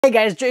Hey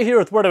guys, Jay here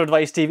with Word of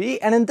Advice TV,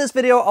 and in this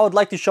video I would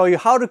like to show you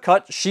how to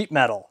cut sheet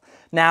metal.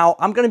 Now,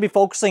 I'm going to be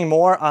focusing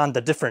more on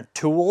the different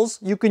tools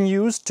you can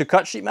use to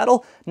cut sheet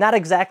metal, not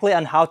exactly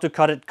on how to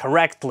cut it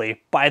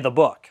correctly by the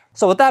book.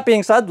 So with that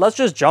being said, let's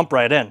just jump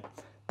right in.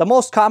 The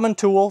most common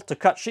tool to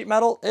cut sheet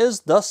metal is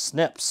the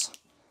snips.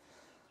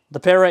 The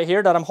pair right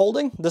here that I'm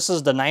holding, this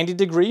is the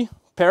 90-degree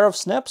pair of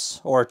snips,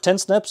 or tin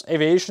snips,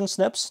 aviation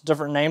snips,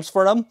 different names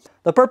for them.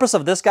 The purpose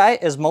of this guy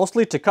is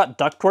mostly to cut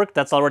ductwork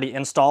that's already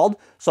installed.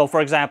 So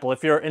for example,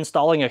 if you're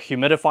installing a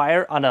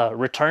humidifier on a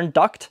return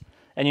duct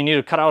and you need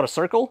to cut out a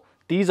circle,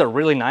 these are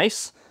really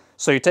nice.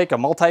 So you take a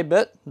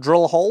multi-bit,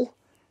 drill a hole,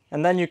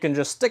 and then you can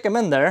just stick them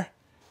in there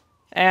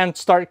and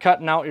start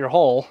cutting out your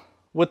hole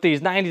with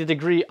these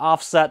 90-degree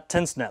offset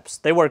tin snips.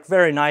 They work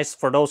very nice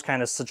for those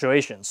kind of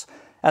situations.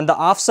 And the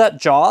offset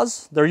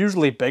jaws, they're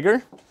usually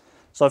bigger.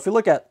 So if you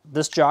look at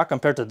this jaw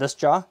compared to this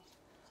jaw,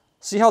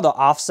 see how the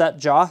offset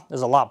jaw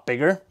is a lot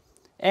bigger?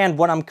 And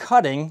when I'm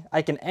cutting,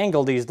 I can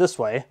angle these this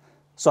way,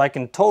 so I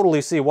can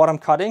totally see what I'm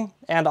cutting,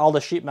 and all the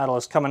sheet metal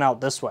is coming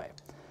out this way.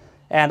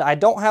 And I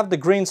don't have the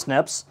green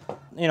snips.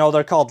 You know,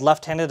 they're called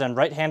left-handed and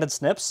right-handed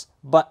snips,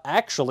 but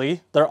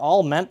actually, they're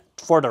all meant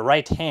for the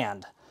right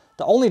hand.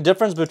 The only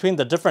difference between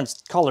the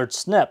different colored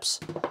snips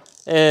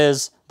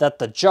is that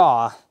the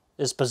jaw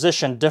is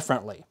positioned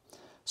differently.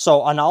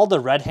 So on all the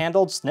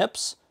red-handled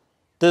snips,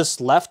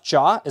 this left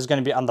jaw is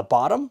going to be on the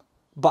bottom,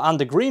 but on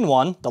the green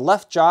one, the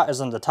left jaw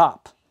is on the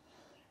top.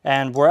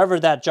 And wherever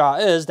that jaw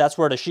is, that's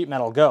where the sheet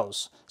metal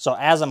goes. So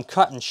as I'm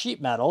cutting sheet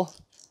metal,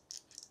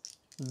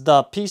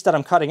 the piece that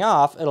I'm cutting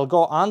off, it'll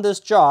go on this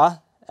jaw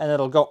and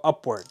it'll go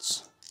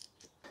upwards.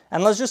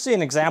 And let's just see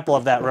an example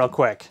of that real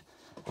quick.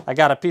 I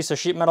got a piece of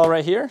sheet metal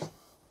right here.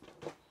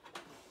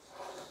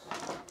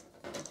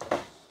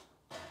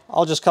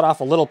 I'll just cut off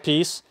a little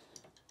piece.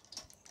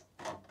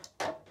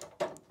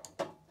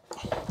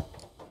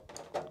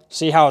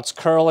 See how it's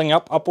curling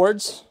up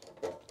upwards?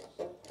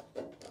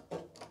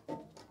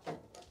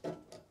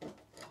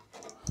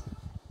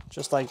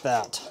 Just like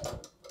that.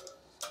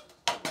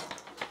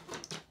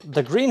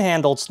 The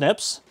green-handled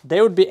snips,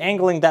 they would be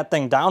angling that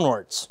thing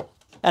downwards.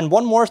 And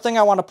one more thing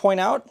I want to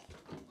point out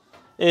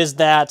is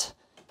that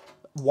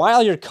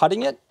while you're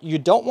cutting it, you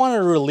don't want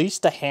to release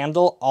the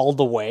handle all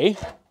the way,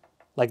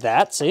 like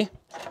that, see?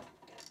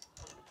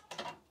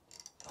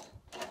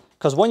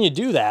 Because when you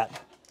do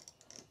that,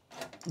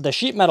 the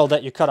sheet metal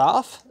that you cut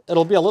off,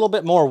 it'll be a little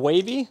bit more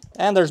wavy,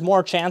 and there's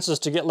more chances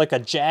to get like a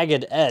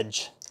jagged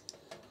edge.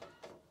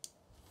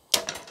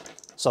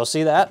 So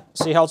see that?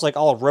 See how it's like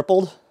all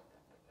rippled?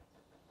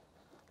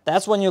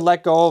 That's when you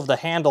let go of the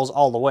handles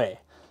all the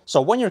way.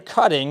 So when you're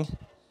cutting,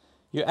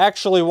 you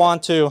actually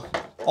want to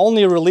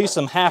only release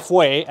them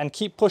halfway and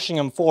keep pushing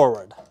them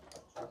forward.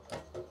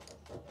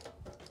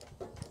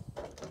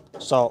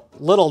 So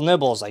little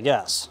nibbles, I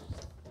guess.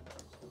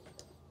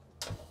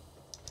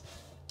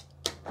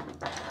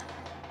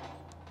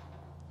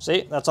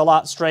 See, that's a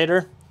lot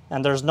straighter,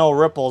 and there's no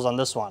ripples on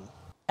this one.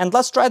 And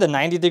let's try the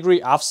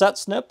 90-degree offset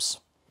snips.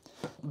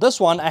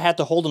 This one, I had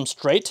to hold them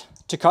straight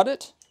to cut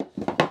it.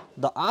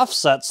 The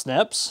offset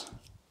snips,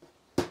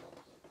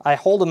 I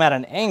hold them at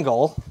an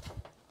angle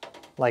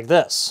like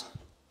this.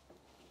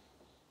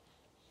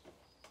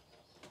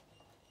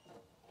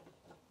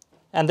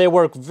 And they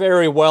work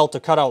very well to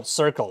cut out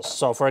circles.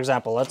 So for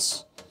example,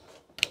 let's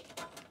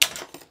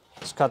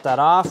cut that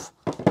off.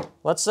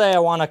 Let's say I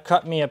want to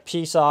cut me a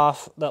piece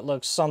off that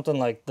looks something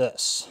like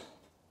this.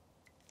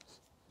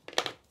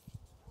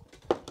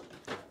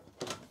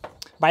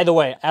 By the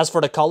way, as for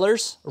the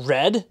colors,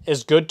 red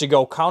is good to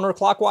go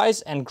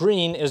counterclockwise and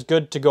green is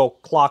good to go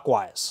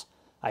clockwise.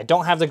 I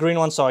don't have the green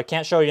one, so I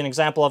can't show you an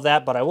example of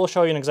that, but I will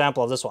show you an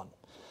example of this one.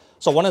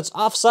 So when it's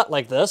offset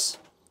like this,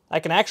 I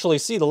can actually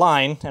see the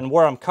line and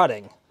where I'm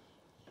cutting.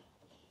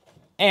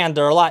 And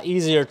they're a lot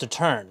easier to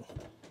turn.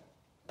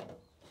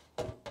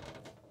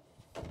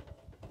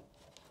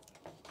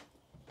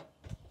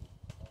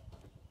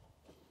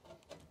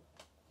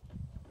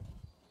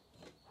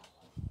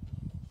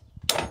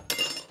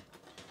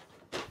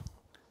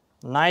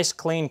 Nice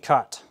clean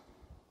cut.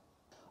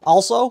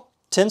 Also,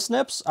 tin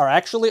snips are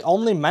actually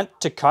only meant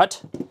to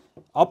cut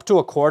up to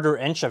 1/4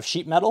 inch of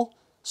sheet metal.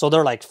 So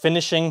they're like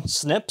finishing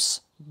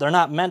snips. They're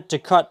not meant to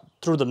cut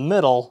through the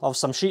middle of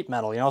some sheet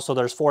metal, you know, so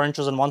there's 4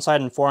 inches on one side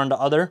and 4 on the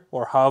other,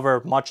 or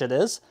however much it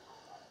is.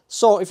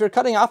 So if you're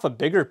cutting off a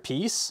bigger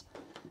piece,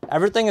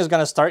 everything is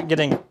going to start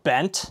getting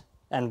bent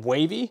and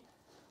wavy.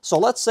 So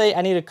let's say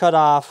I need to cut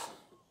off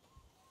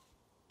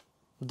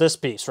this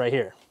piece right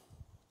here.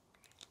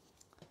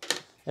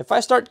 If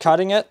I start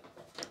cutting it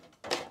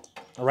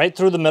right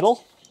through the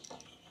middle,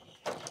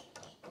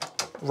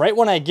 right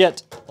when I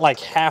get like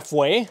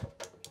halfway,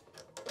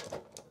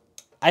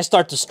 I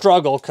start to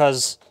struggle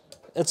because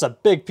it's a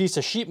big piece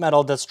of sheet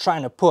metal that's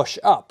trying to push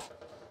up.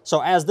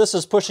 So as this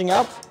is pushing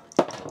up,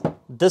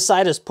 this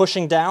side is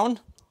pushing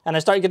down, and I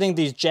start getting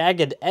these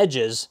jagged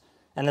edges,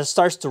 and it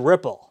starts to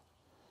ripple.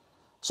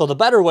 So the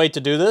better way to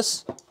do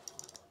this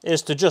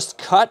is to just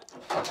cut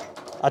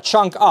a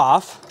chunk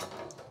off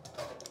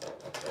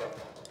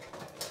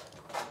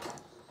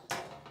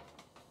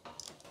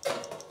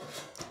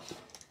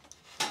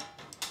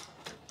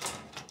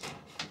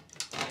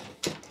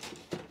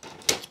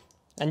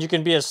and you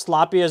can be as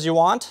sloppy as you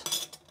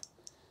want.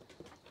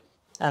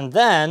 And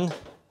then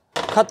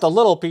cut the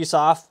little piece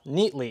off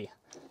neatly.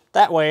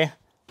 That way,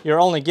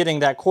 you're only getting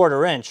that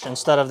 1/4 inch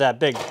instead of that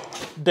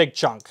big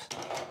chunk.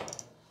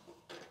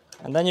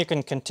 And then you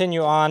can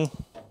continue on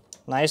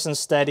nice and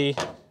steady,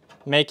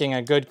 making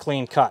a good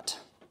clean cut.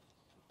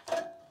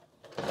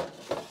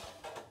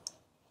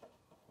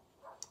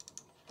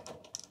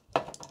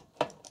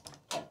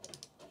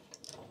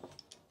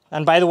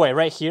 And by the way,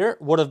 right here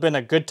would have been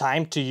a good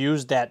time to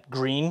use that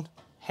green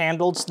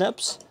handled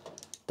snips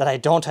that I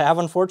don't have,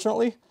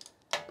 unfortunately.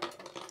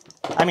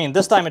 I mean,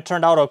 this time it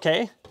turned out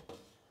okay,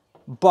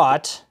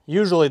 but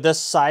usually this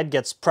side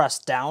gets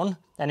pressed down,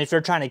 and if you're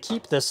trying to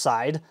keep this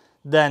side,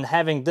 then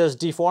having this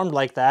deformed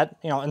like that,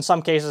 you know, in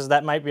some cases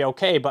that might be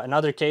okay, but in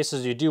other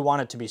cases you do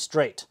want it to be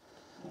straight.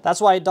 That's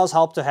why it does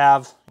help to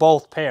have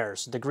both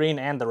pairs, the green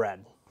and the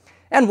red.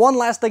 And one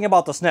last thing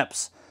about the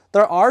snips.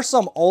 There are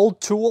some old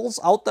tools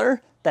out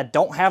there that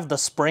don't have the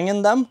spring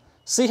in them.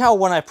 See how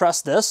when I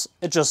press this,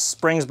 it just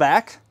springs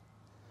back?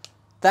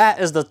 That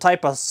is the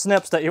type of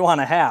snips that you want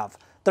to have.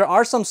 There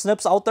are some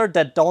snips out there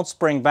that don't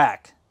spring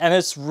back, and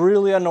it's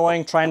really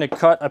annoying trying to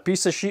cut a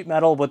piece of sheet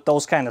metal with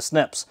those kind of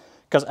snips,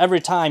 because every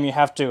time you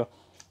have to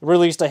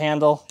release the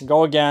handle,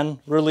 go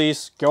again,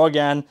 release, go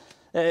again.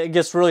 It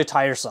gets really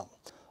tiresome.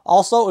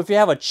 Also, if you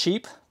have a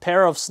cheap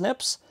pair of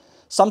snips,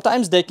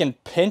 sometimes they can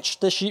pinch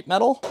the sheet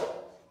metal.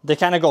 They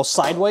kind of go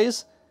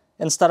sideways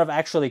instead of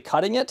actually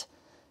cutting it.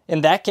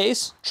 In that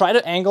case, try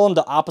to angle them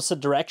the opposite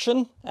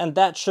direction, and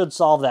that should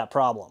solve that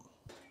problem.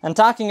 And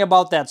talking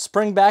about that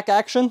spring back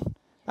action,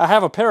 I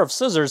have a pair of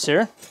scissors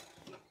here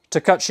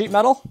to cut sheet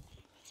metal,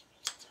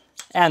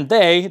 and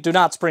they do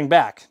not spring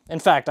back.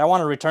 In fact, I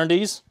want to return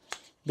these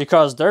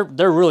because they're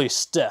really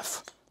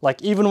stiff.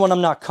 Like, even when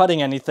I'm not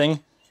cutting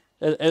anything,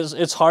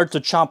 it's hard to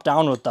chomp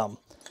down with them.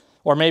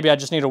 Or maybe I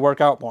just need to work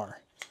out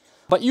more.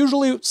 But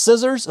usually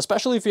scissors,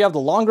 especially if you have the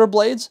longer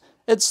blades,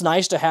 it's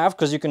nice to have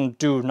because you can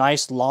do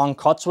nice long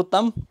cuts with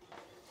them.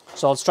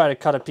 So let's try to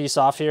cut a piece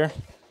off here.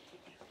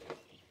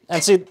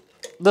 And see,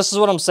 this is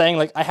what I'm saying.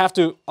 Like, I have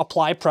to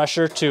apply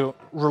pressure to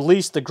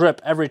release the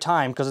grip every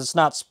time because it's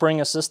not spring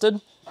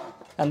assisted.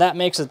 And that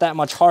makes it that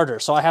much harder.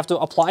 So I have to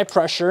apply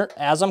pressure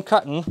as I'm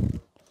cutting,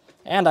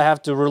 and I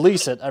have to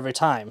release it every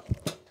time.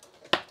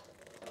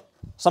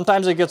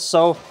 Sometimes it gets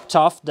so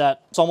tough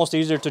that it's almost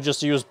easier to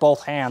just use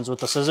both hands with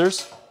the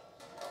scissors.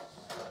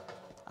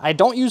 I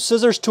don't use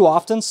scissors too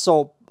often,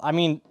 so I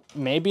mean,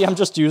 maybe I'm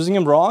just using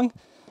them wrong.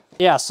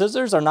 Yeah,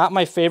 scissors are not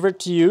my favorite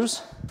to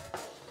use,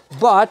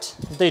 but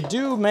they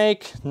do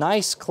make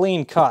nice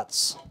clean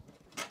cuts.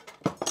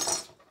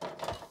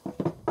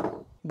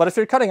 But if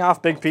you're cutting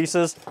off big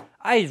pieces,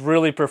 I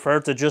really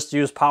prefer to just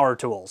use power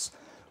tools.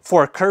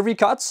 For curvy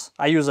cuts,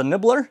 I use a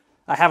nibbler.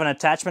 I have an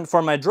attachment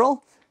for my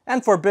drill,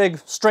 and for big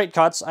straight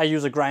cuts, I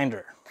use a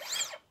grinder.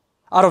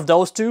 Out of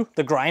those two,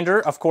 the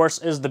grinder, of course,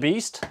 is the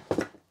beast.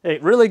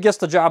 It really gets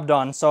the job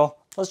done. So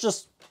let's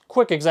just,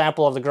 quick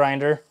example of the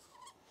grinder.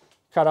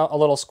 Cut out a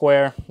little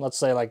square, let's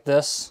say like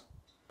this.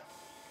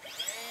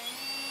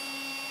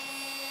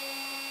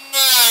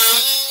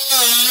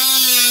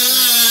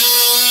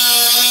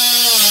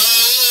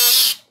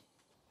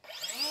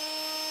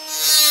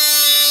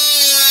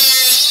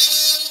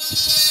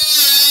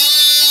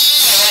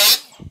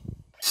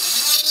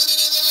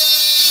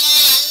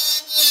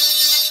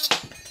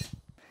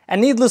 And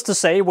needless to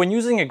say, when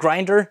using a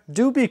grinder,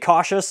 do be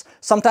cautious.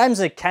 Sometimes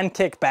it can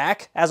kick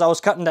back. As I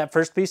was cutting that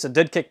first piece, it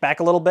did kick back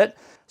a little bit.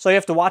 So you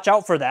have to watch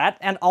out for that.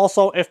 And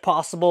also, if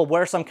possible,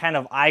 wear some kind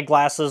of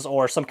eyeglasses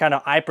or some kind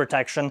of eye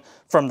protection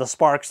from the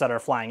sparks that are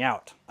flying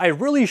out. I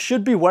really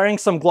should be wearing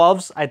some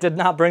gloves. I did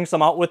not bring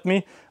some out with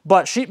me,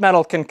 but sheet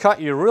metal can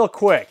cut you real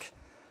quick.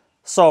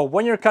 So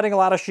when you're cutting a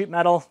lot of sheet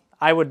metal,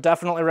 I would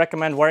definitely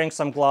recommend wearing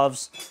some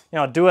gloves. You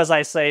know, do as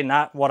I say,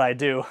 not what I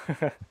do.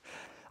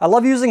 I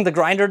love using the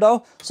grinder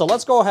though, so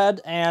let's go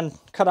ahead and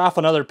cut off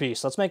another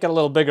piece. Let's make it a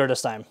little bigger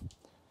this time.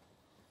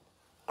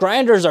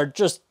 Grinders are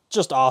just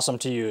awesome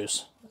to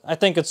use. I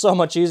think it's so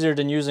much easier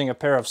than using a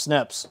pair of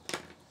snips.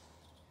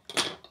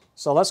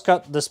 So let's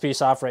cut this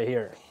piece off right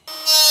here.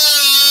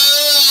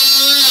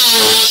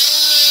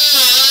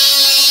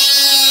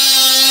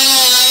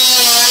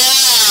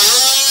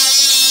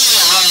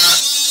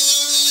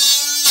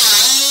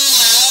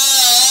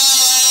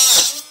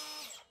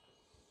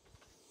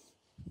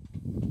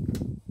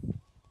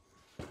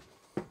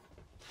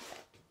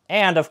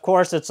 And of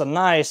course, it's a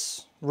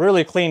nice,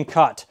 really clean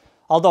cut.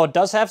 Although it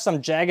does have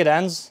some jagged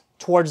ends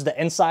towards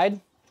the inside.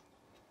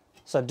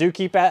 So do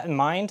keep that in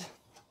mind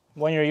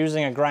when you're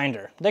using a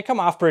grinder. They come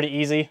off pretty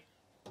easy.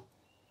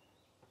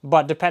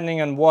 But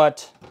depending on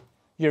what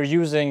you're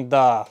using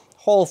the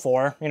hole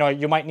for, you know,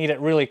 you might need it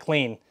really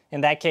clean.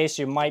 In that case,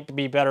 you might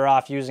be better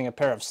off using a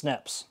pair of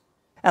snips.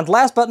 And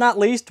last but not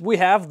least, we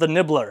have the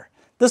Nibbler.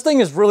 This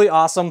thing is really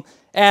awesome,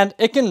 and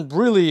it can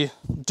really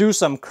do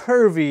some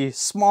curvy,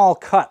 small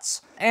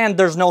cuts. And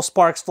there's no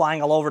sparks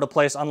flying all over the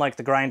place, unlike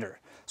the grinder.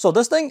 So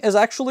this thing is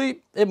actually,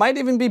 it might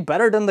even be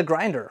better than the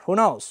grinder. Who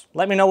knows?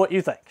 Let me know what you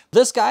think.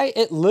 This guy,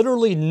 it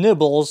literally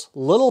nibbles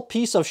little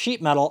piece of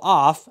sheet metal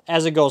off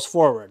as it goes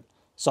forward.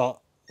 So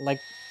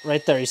like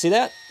right there, you see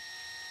that?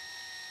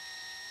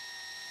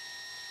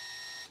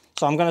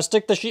 So I'm gonna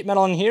stick the sheet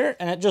metal in here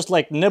and it just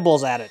like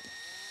nibbles at it.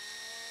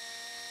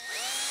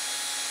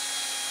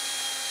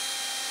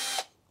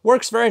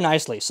 Works very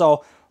nicely.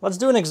 So let's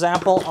do an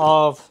example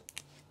of,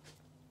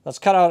 let's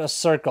cut out a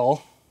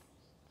circle.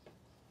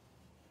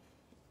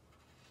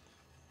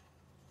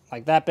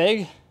 Like that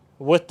big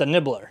with the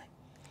nibbler.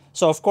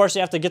 So of course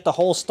you have to get the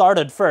hole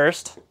started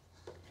first.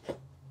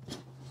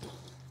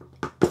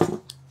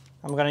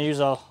 I'm gonna use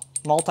a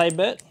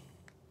multi-bit.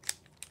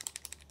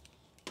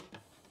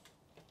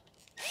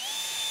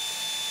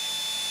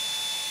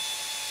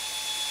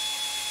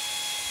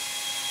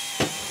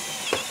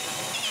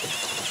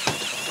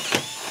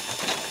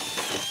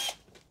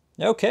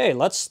 Okay,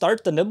 let's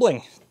start the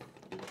nibbling.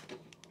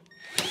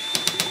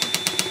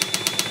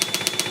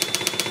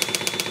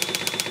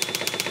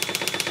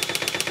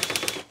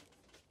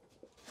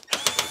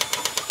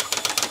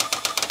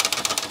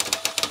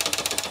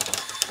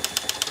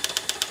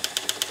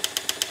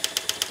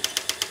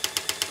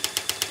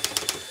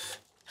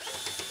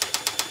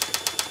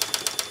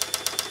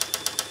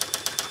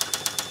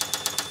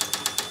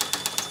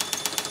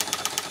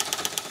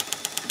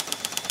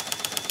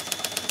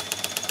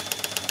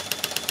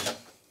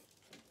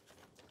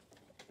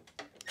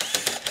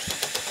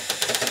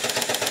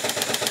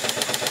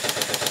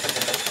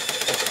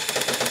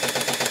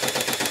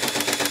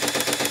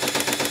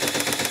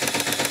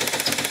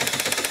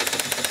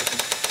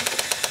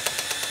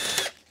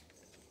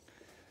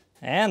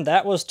 And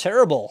that was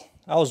terrible.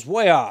 I was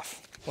way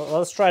off. Well,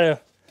 let's try to...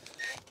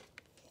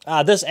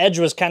 this edge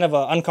was kind of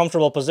an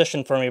uncomfortable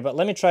position for me, but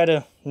let me try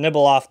to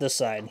nibble off this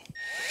side.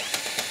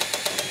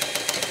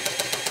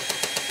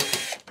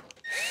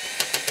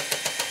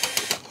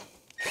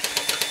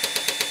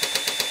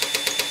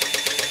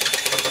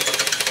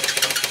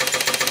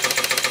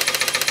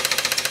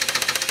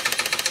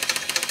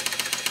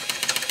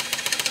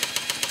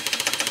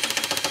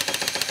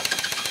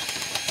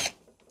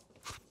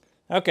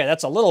 Okay,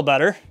 that's a little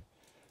better.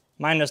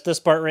 Minus this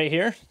part right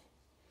here.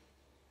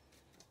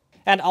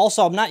 And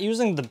also, I'm not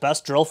using the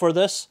best drill for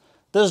this.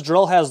 This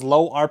drill has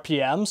low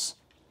RPMs.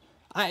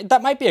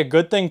 That might be a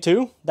good thing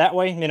too. That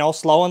way, you know,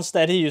 slow and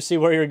steady, you see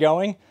where you're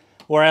going.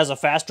 Whereas a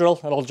fast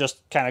drill, it'll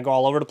just kind of go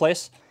all over the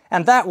place.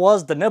 And that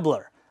was the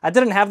nibbler. I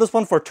didn't have this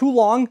one for too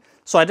long,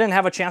 so I didn't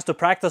have a chance to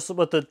practice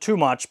with it too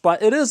much,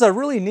 but it is a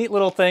really neat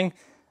little thing.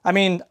 I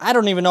mean, I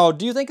don't even know,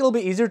 do you think it'll be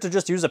easier to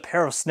just use a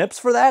pair of snips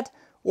for that?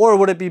 Or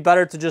would it be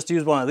better to just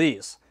use one of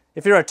these?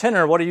 If you're a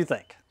tinner, what do you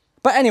think?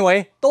 But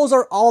anyway, those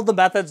are all the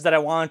methods that I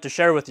wanted to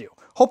share with you.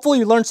 Hopefully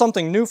you learned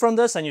something new from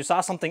this and you saw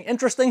something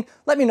interesting.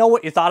 Let me know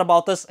what you thought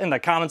about this in the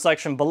comment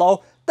section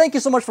below. Thank you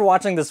so much for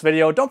watching this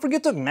video. Don't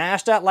forget to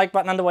mash that like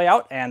button on the way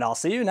out, and I'll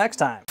see you next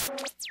time.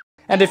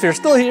 And if you're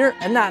still here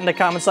and not in the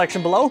comment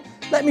section below,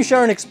 let me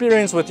share an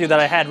experience with you that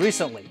I had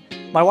recently.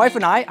 My wife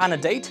and I, on a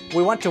date,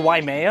 we went to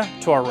Waimea,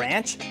 to a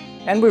ranch,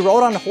 and we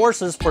rode on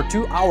horses for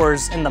 2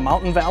 hours in the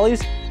mountain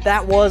valleys.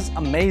 That was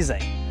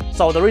amazing.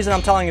 So the reason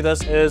I'm telling you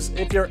this is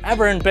if you're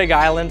ever in Big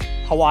Island,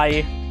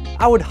 Hawaii,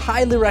 I would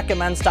highly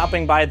recommend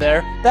stopping by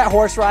there. That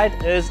horse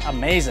ride is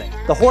amazing.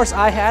 The horse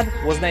I had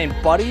was named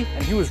Buddy,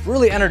 and he was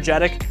really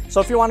energetic.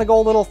 So if you want to go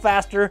a little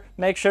faster,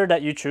 make sure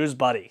that you choose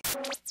Buddy.